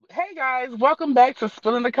Hey guys, welcome back to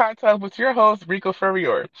Spilling the Cocktail with your host Rico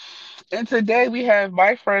Ferrior. And today we have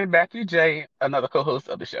my friend Matthew J, another co-host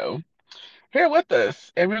of the show, here with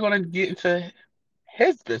us, and we're going to get into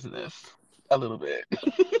his business a little bit. We're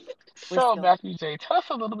So, still Matthew J, tell us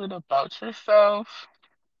a little bit about yourself.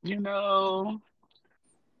 You know,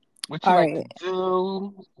 what you all like to right.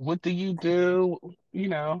 do. What do you do?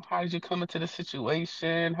 How did you come into the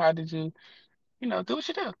situation? How did you, do what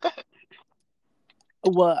you do? Go ahead.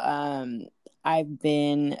 Well, I've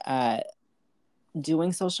been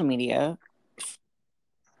doing social media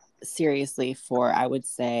seriously for I would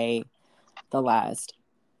say the last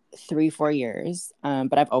 3, 4 years.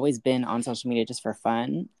 But I've always been on social media just for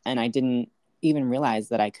fun, and I didn't even realize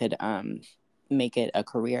that I could make it a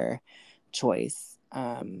career choice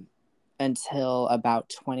until about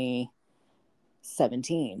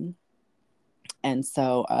 2017. And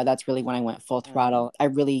so that's really when I went full Mm, throttle. I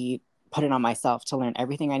really put it on myself to learn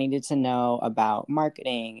everything I needed to know about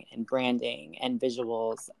marketing and branding and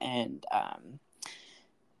visuals and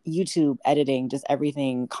YouTube editing, just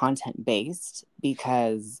everything content based,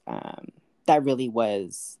 because that really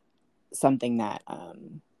was something that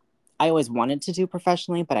I always wanted to do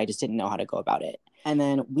professionally, but I just didn't know how to go about it. And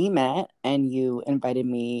then we met, and you invited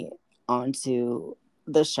me onto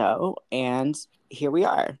the show, and here we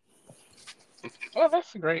are. well,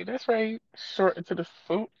 that's great. That's very short and to the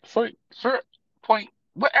food, short point,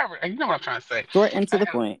 whatever. You know what I'm trying to say. Short and to I the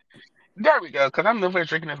have, point. there we go. Because I'm literally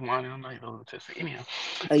drinking this wine and I'm like a little tipsy. Anyhow,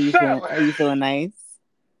 so Are you feeling nice?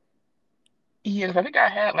 yes, I think I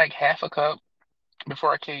had like half a cup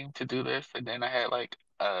before I came to do this, and then I had like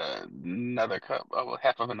another cup, well,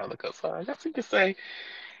 half of another cup. So I guess you could say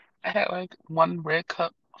I had like one red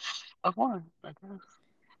cup of wine. I guess.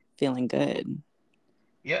 Feeling good.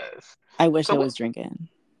 Yes. I wish So I what? was drinking.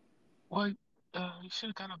 What? You should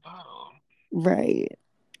have got a bottle. Right.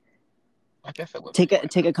 I guess that would be fine.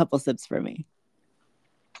 Take a couple sips for me.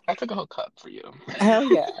 I took a whole cup for you. Hell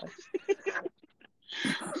yeah.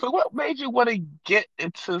 So what made you want to get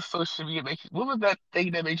into social media? Like, what was that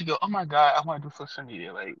thing that made you go, "Oh my God, I want to do social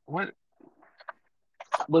media"? Like, what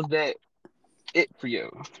was that it for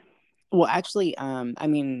you? Well, actually, I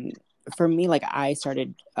mean, for me, like I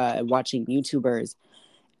started watching YouTubers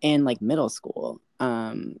in like middle school,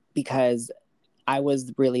 because I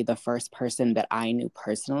was really the first person that I knew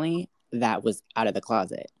personally that was out of the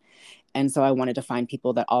closet. And so I wanted to find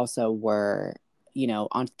people that also were,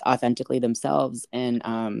 authentically themselves. And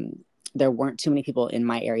there weren't too many people in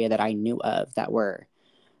my area that I knew of that were,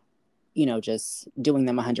 just doing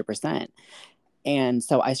them 100%. And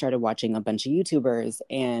so I started watching a bunch of YouTubers,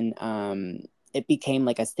 and it became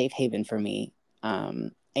like a safe haven for me.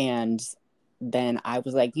 And then I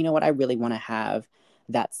was like, you know what? I really want to have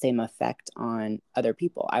that same effect on other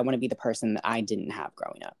people. I want to be the person that I didn't have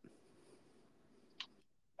growing up.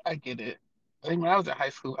 I get it. I think when I was in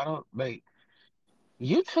high school, I don't like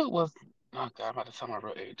YouTube was. Oh God, I'm about to tell my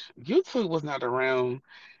real age. YouTube was not around.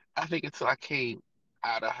 I think until I came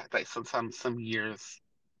out of like sometimes some years,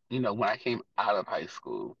 when I came out of high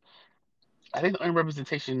school. I think the only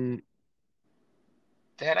representation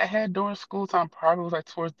that I had during school time probably was like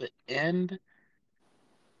towards the end.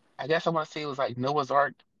 I guess I want to say it was like Noah's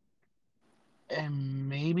Ark and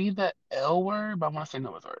maybe the L word, but I want to say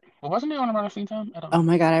Noah's Ark. Well, wasn't it on around the same time? I don't Oh know.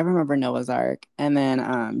 my God, I remember Noah's Ark. And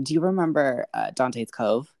then, do you remember Dante's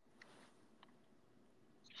Cove?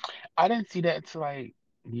 I didn't see that until like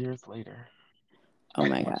years later. Oh I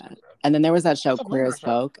my didn't watch God. Noah's Ark. And then there was that show, That's a Queer boomer as show.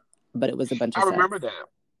 Folk, but it was a bunch I of remember sex. that.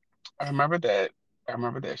 I remember that. I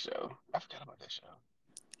remember that show. I forgot about that show.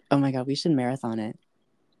 Oh my God, we should marathon it.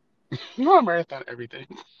 You know, I marathon everything.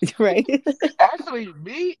 Right? Actually,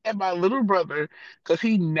 me and my little brother, because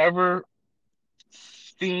he never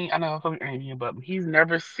seen, I know I'm probably Indian, but he's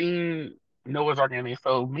never seen Noah's Ark anything.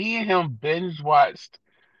 So me and him binge watched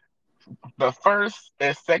the first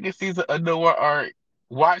and second season of Noah Ark,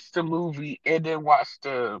 watched the movie, and then watched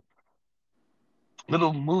the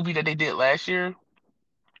little movie that they did last year,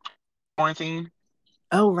 Quarantine.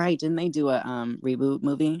 Oh, right. Didn't they do a reboot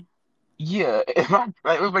movie? Yeah, and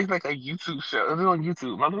it was like a YouTube show. It was on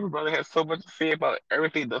YouTube. My little brother has so much to say about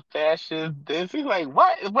everything, the fashion, this. He's like,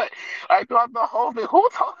 what? What? Like throughout the whole thing, who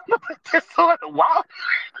told him about this? So wow,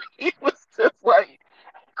 he was just like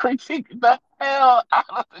critiquing the hell out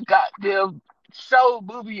of the goddamn show,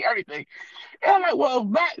 movie, everything. And I'm like, well,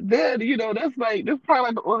 back then, that's like, that's probably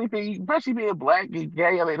like the only thing, especially being black and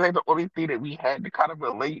gay, like, that's the only thing that we had to kind of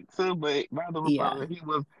relate to. But my little Yeah. brother, he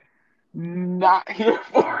was not here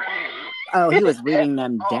for Oh, he it was at reading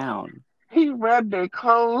them all. down. He read their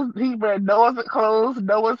clothes, he read Noah's clothes,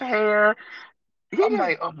 Noah's hair, I'm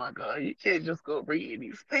like, oh my God, you can't just go read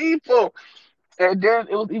these people. And then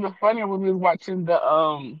it was even funnier when we was watching the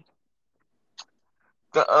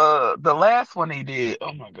last one they did.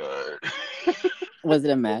 Oh my God. Was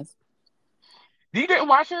it a mess? You didn't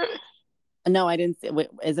watch it? No, I didn't see. Wait,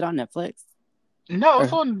 is it on Netflix? No,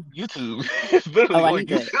 it's Or on YouTube. It's literally oh, I on need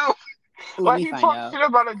to YouTube. let Like me he find talks out. shit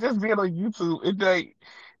about it just being on YouTube. It's like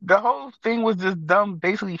the whole thing was just them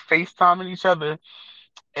basically FaceTiming each other,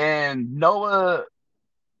 and Noah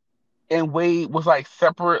and Wade was like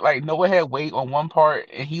separate. Like Noah had Wade on one part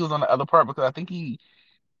and he was on the other part because I think he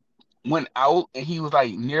went out and he was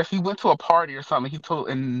like near he went to a party or something. He told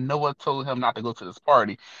and Noah told him not to go to this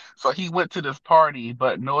party. So he went to this party,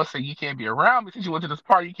 but Noah said you can't be around me. Since you went to this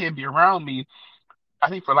party, you can't be around me. I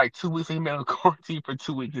think for like 2 weeks he been on quarantine for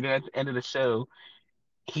 2 weeks and then at the end of the show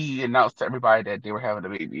he announced to everybody that they were having a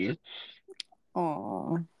baby.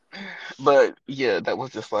 Oh, But yeah, that was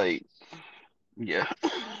just like yeah.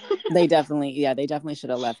 they definitely should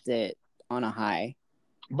have left it on a high.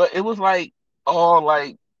 But it was like all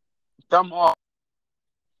like them all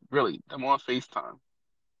really them on FaceTime.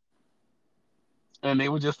 And they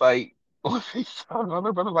were just like on FaceTime. My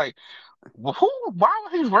other brother like, well, who why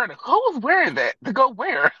was he wearing it? Who was wearing that to go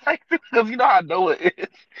where? Like because you know how Noah is.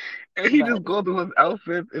 And he just Right. go through his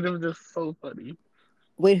outfits and it was just so funny.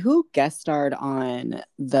 Wait, who guest starred on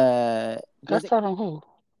the was Guess it start on who?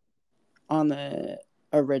 on the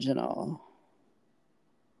original?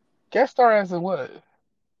 Guest star as in what?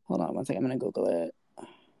 Hold on one second. I'm gonna Google it.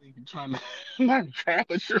 You trying to not trying,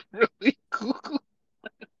 but you're really cool.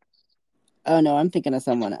 Oh no, I'm thinking of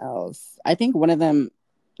someone else. I think one of them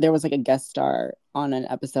there was like a guest star on an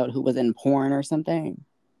episode who was in porn or something.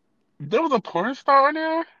 There was a porn star in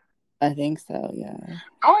there. I think so, yeah.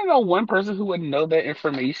 I only know one person who would know that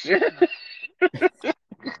information.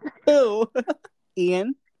 Who?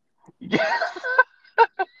 Ian? Yeah,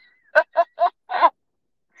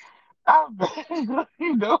 I bet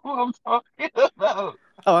you know who I'm talking about.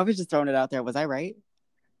 Oh, I was just throwing it out there. Was I right?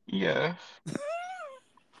 Yeah.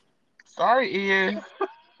 Sorry, Ian.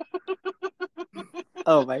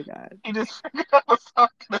 Oh my god. He just figured I was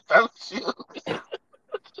talking about you.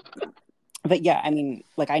 But yeah, I mean,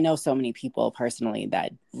 like I know so many people personally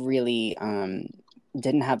that really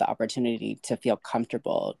didn't have the opportunity to feel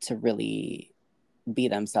comfortable to really be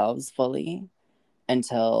themselves fully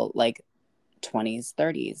until like 20s,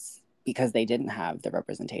 30s because they didn't have the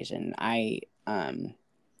representation. I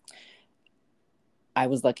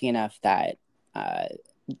was lucky enough that uh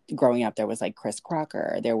growing up there was like Chris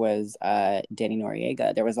Crocker, there was Danny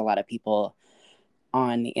Noriega, there was a lot of people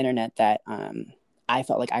on the internet that I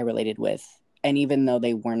felt like I related with. And even though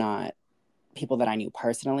they were not people that I knew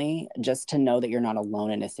personally, just to know that you're not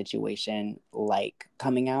alone in a situation like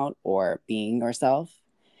coming out or being yourself,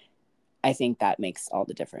 I think that makes all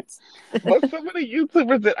the difference. But some of the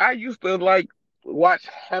YouTubers that I used to like watch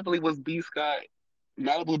heavily was B Scott,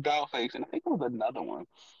 Malibu Dollface, and I think there was another one,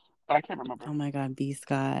 but I can't remember. Oh my God, B.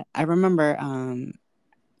 Scott. I remember,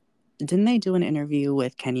 didn't they do an interview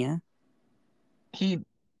with Kenya? He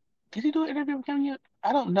did he do an interview with Kanye?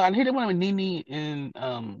 I don't know. I did one with Nene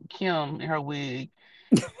and Kim in her wig,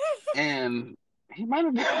 and he might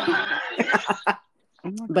have been. Oh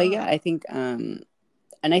my But yeah, God. I think, and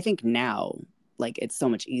I think now, like, it's so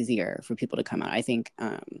much easier for people to come out. I think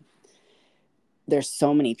there's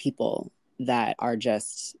so many people that are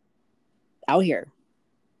just out here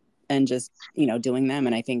and just, doing them.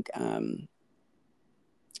 And I think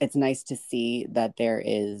it's nice to see that there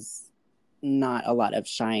is not a lot of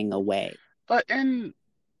shying away. But in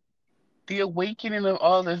the awakening of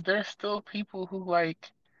all this, there's still people who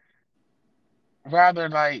like rather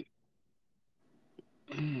like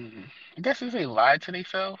I guess you say lie to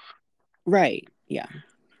themselves Right. Yeah.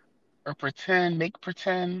 or pretend, make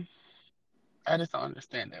pretend. I just don't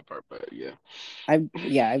understand that part, but yeah.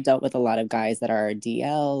 I've dealt with a lot of guys that are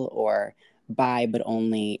DL or bi, but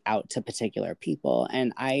only out to particular people.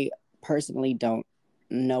 And I personally don't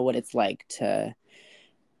know what it's like to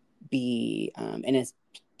be in a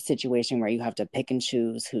situation where you have to pick and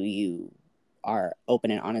choose who you are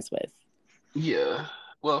open and honest with. Yeah.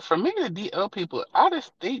 Well, for me, the DL people, I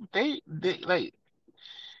just they like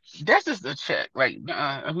that's just a check. Like,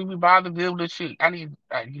 if we be bothered to be able to shoot, you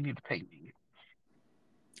need to pay me.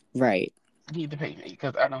 Right. You need to pay me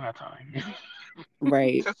because I don't have time.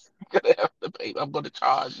 Right. Just gonna have to pay. I'm gonna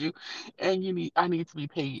charge you, and I need to be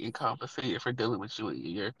paid and compensated for dealing with you and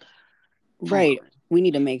your Right. foolery. We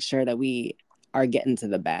need to make sure that we are getting to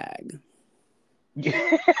the bag.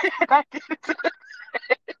 Yeah, I get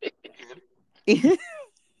it.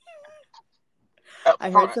 I Up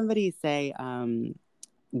heard front. somebody say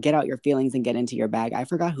get out your feelings and get into your bag. I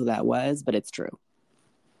forgot who that was, but it's true.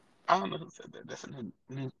 I don't know who said that. That's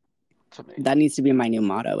new to me. That needs to be my new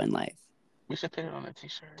motto in life. We should put it on a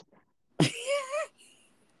t-shirt.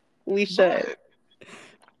 We should. But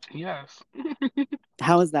yes,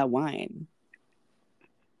 How is that wine?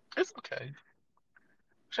 it's okay.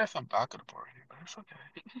 Should have some vodka to pour in it, but it's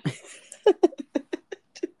okay.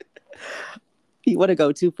 You want to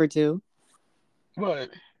go 2 for 2? But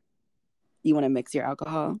You want to mix your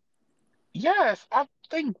alcohol? yes, I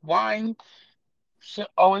think wine should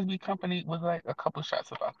always be accompanied with like a couple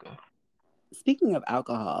shots of vodka. Speaking of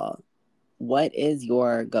alcohol, what is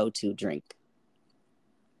your go-to drink?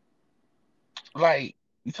 Like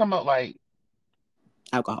you talking about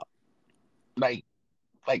Alcohol. like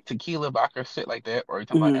like tequila, vodka, shit like that, or you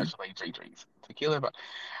talking about Hmm. actual like drink drinks? Tequila, vodka.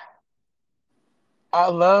 I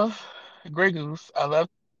love Grey Goose. I love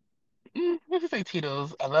what you say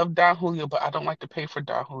Tito's. I love Don Julio, but I don't like to pay for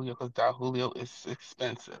Don Julio because Don Julio is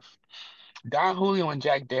expensive. Don Julio and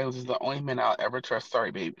Jack Daniels is the only men I'll ever trust.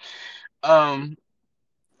 Sorry, babe. Um,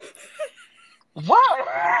 what?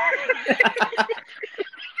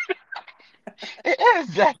 It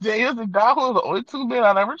is Jack Daniels and Don Julio, the only two men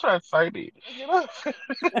I'll ever trust. Sorry, babe. You know?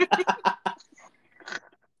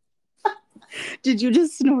 Did you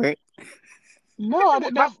just snort? No, I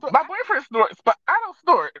did not. My boyfriend snorts, but I don't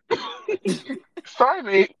snort. Sorry,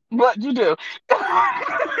 babe, but you do.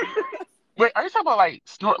 Wait, are you talking about like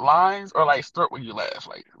snort lines or like snort when you laugh?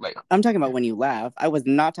 Like. I'm talking about when you laugh. I was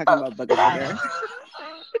not talking Uh, about Booger Sugar.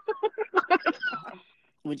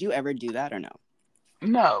 Would you ever do that or no?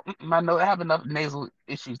 no, my nose. I have enough nasal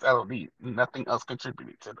issues. I don't need nothing else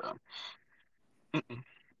contributing to them. Mm-mm.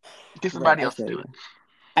 Get Right, somebody I else to feel do you. it.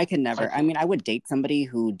 I could I never. I can't. mean, I would date somebody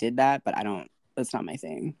who did that, but I don't. That's not my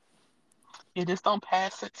thing. You just don't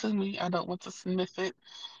pass it to me. I don't want to sniff it.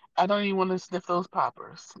 I don't even want to sniff those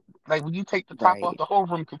poppers. Like when you take the top off, Right. the whole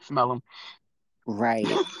room can smell them. Right.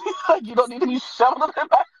 Like you don't need to be shoving them in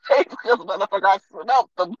my face because motherfucker, I smelled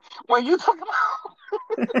them when you took them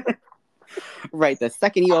out. Right. The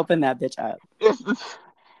second you open that bitch up. It's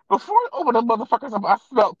before I open them motherfuckers up, I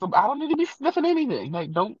smelled them. I don't need to be sniffing anything.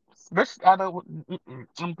 Like don't. I don't.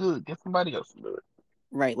 I'm good. Get somebody else to do it.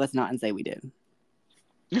 Right. Let's not and say we did.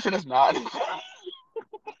 You said it's not.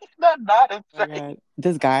 That's not Oh my insane. God.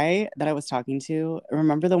 This guy that I was talking to,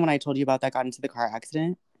 remember the one I told you about that got into the car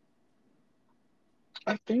accident?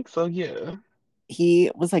 I think so, yeah.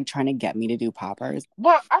 He was like trying to get me to do poppers.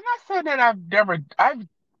 Well, I'm not saying that I've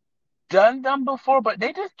done them before, but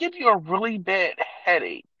they just give you a really bad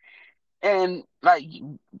headache. And like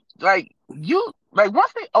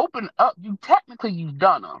once they open up, you've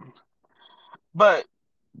done them. But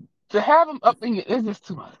to have them up in your is just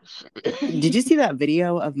too much. Did you see that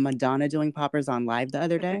video of Madonna doing poppers on live the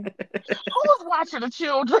other day? Who's watching the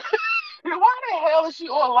children? Why the hell is she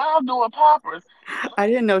on live doing poppers? I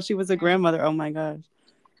didn't know she was a grandmother. Oh my gosh.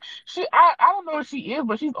 I don't know if she is,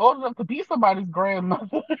 but she's old enough to be somebody's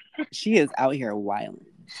grandmother. She is out here wilding.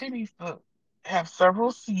 She needs to have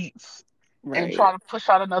several seats and Right. try to push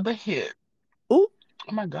out another hit. Ooh.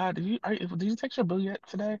 Oh my God, did you text your boo yet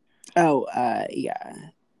today? Oh, yeah.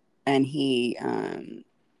 And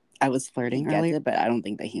I was flirting earlier, but I don't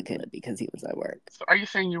think that he could because he was at work. So are you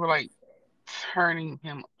saying you were like turning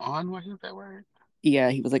him on while he was at work? Yeah,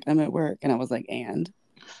 he was like, I'm at work. And I was like, and?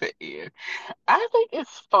 Yeah. I think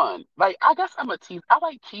it's fun. Like I guess I'm a tease. I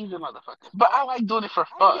like teasing motherfuckers, but I like doing it for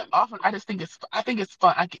fun. Often I just think I think it's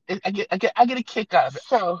fun. I get a kick out of it.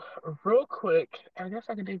 So real quick, I guess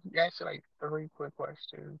I could ask you like three quick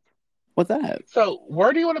questions. What's that? So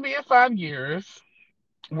where do you want to be in 5 years?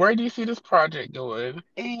 Where do you see this project going?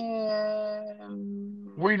 And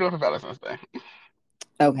what are you doing for Valentine's Day?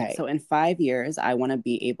 Okay. So in 5 years, I want to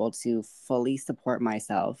be able to fully support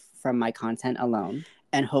myself from my content alone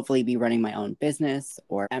and hopefully be running my own business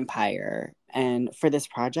or empire. And for this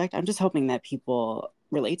project, I'm just hoping that people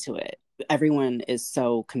relate to it. Everyone is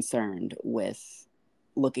so concerned with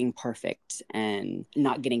looking perfect and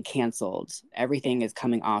not getting canceled. Everything is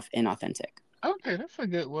coming off inauthentic. Okay, that's a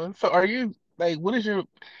good one. So are you like what is your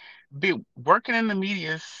be working in the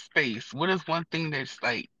media space? What is one thing that's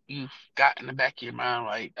like you've got in the back of your mind,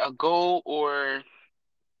 like a goal or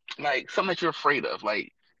like something that you're afraid of,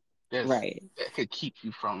 like Right. that could keep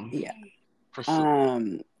you from Yeah.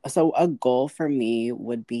 pursuing it? So a goal for me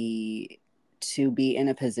would be to be in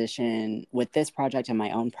a position with this project and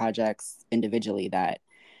my own projects individually that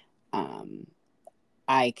um,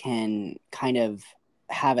 I can kind of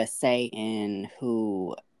have a say in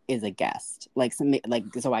who is a guest, like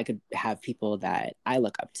so I could have people that I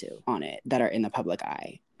look up to on it that are in the public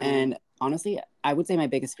eye. And honestly, I would say my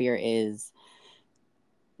biggest fear is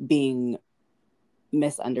being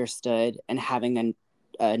misunderstood and having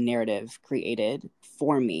a narrative created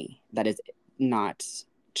for me that is not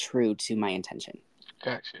true to my intention.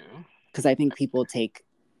 Got you. Because I think people take,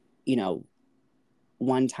 you know,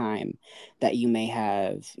 one time that you may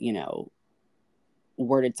have, you know,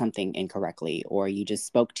 worded something incorrectly or you just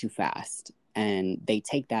spoke too fast, and they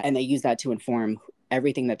take that and they use that to inform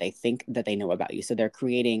everything that they think that they know about you. So they're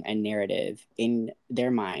creating a narrative in their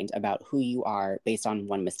mind about who you are based on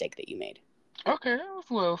one mistake that you made. Okay, that was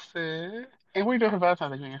well said. And what are you doing for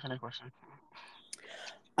Valentine's Day? You answer that question.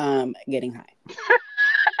 Getting high.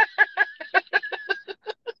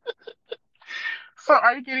 So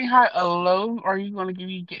are you getting high alone, or are you going to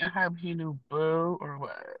be getting high with your new boo, or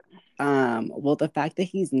what? Well, the fact that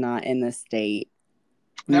he's not in the state,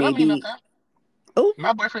 That don't mean maybe. nothing. Oh,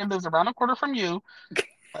 My boyfriend lives around the corner from you,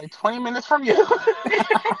 like 20 minutes from you.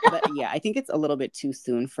 but yeah, I think it's a little bit too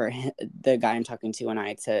soon for the guy I'm talking to and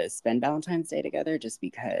I to spend Valentine's Day together, just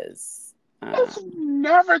because. It's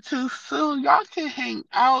never too soon. Y'all can hang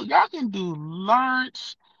out. Y'all can do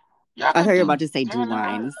lunch. Y'all I thought can you were do about to say do dinner.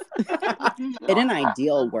 lines. You In don't an have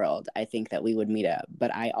ideal to. world, I think that we would meet up,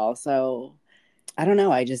 but I also, I don't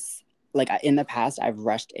know, I just like in the past I've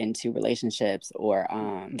rushed into relationships or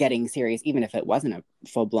getting serious even if it wasn't a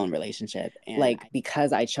full-blown relationship, and like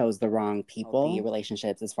because I chose the wrong people, the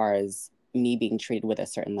relationships, as far as me being treated with a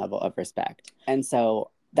certain level of respect. And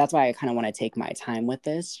so that's why I kind of want to take my time with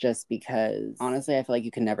this, just because honestly I feel like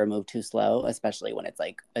you can never move too slow, especially when it's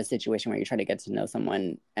like a situation where you're trying to get to know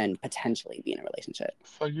someone and potentially be in a relationship.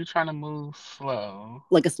 So you're trying to move slow.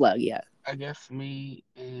 Like a slow, yeah. I guess me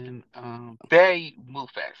and they move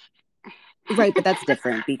fast. Right, but that's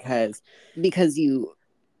different because you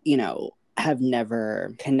know, have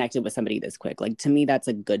never connected with somebody this quick. Like to me that's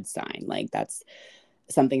a good sign. Like that's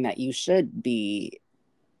something that you should be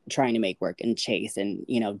trying to make work and chase and,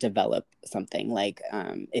 you know, develop something. Like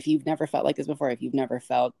if you've never felt like this before, if you've never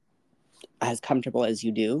felt as comfortable as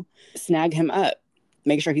you do, snag him up.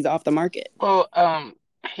 Make sure he's off the market. Well,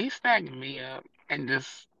 he snagged me up and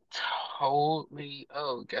just told me,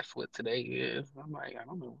 "Oh, guess what today is?" I'm like, I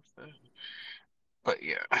don't know what's that, but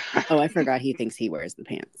yeah. Oh, I forgot he thinks he wears the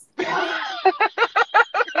pants.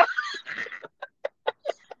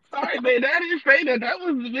 Sorry, man, I didn't say that. That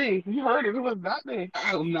was me. You heard it. It was not me.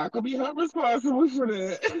 I'm not gonna be held responsible for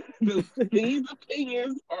that. These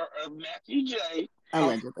opinions are of Matthew J.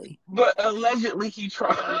 Allegedly. But allegedly he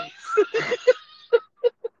tries.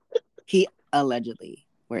 He allegedly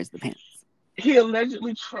wears the pants. He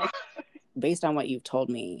allegedly tried. Based on what you've told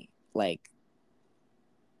me, like,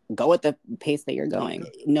 go at the pace that you're going.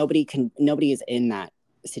 Nobody is in that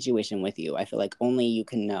situation with you. I feel like only you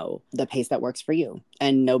can know the pace that works for you,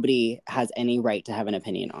 and nobody has any right to have an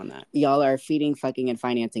opinion on that. Y'all are feeding, fucking, and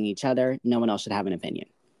financing each other. No one else should have an opinion.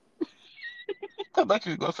 I thought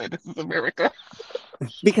you were gonna say this is America.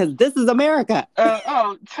 Because this is America.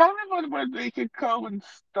 Tell me where they can come and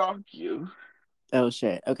stalk you. Oh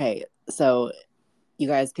shit. Okay, so you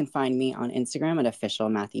guys can find me on Instagram at official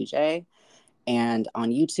Matthew J, and on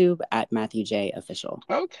YouTube at Matthew J Official.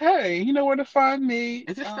 Okay, you know where to find me.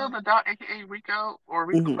 Is it still the dot, aka Rico or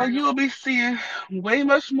Rico? Mhm. So you will be seeing way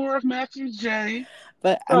much more of Matthew J.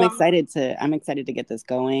 But I'm excited to get this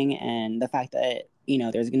going, and the fact that, you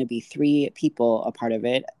know, there's going to be 3 people a part of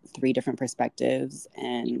it, 3 different perspectives,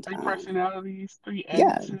 and 3 personalities, 3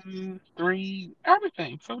 yeah, attitudes, 3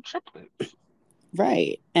 everything. So triplets.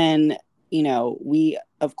 right. And you know, we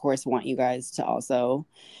of course want you guys to also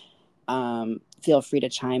feel free to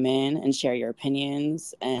chime in and share your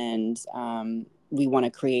opinions, and we want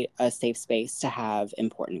to create a safe space to have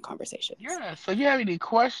important conversations. Yeah. So if you have any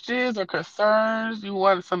questions or concerns, you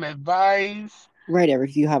want some advice, Right.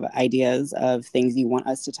 If you have ideas of things you want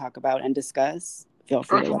us to talk about and discuss, feel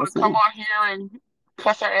free or if to you let want us to come know. on here and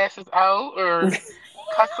cuss our asses out or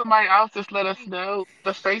cuss somebody out, just let us know.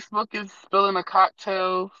 The Facebook is Spilling a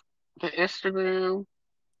Cocktail. The Instagram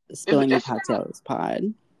is it Spilling the Instagram? Cocktails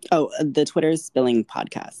Pod. Oh, the Twitter's Spilling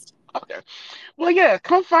Podcast. Okay. Well, yeah,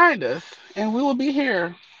 come find us, and we will be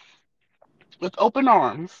here with open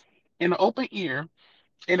arms and an open ear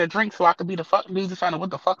and a drink so I could be the fuck news and find out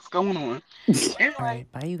what the fuck's going on. All Anyway.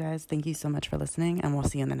 right. Bye, you guys. Thank you so much for listening, and we'll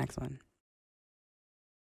see you in the next one.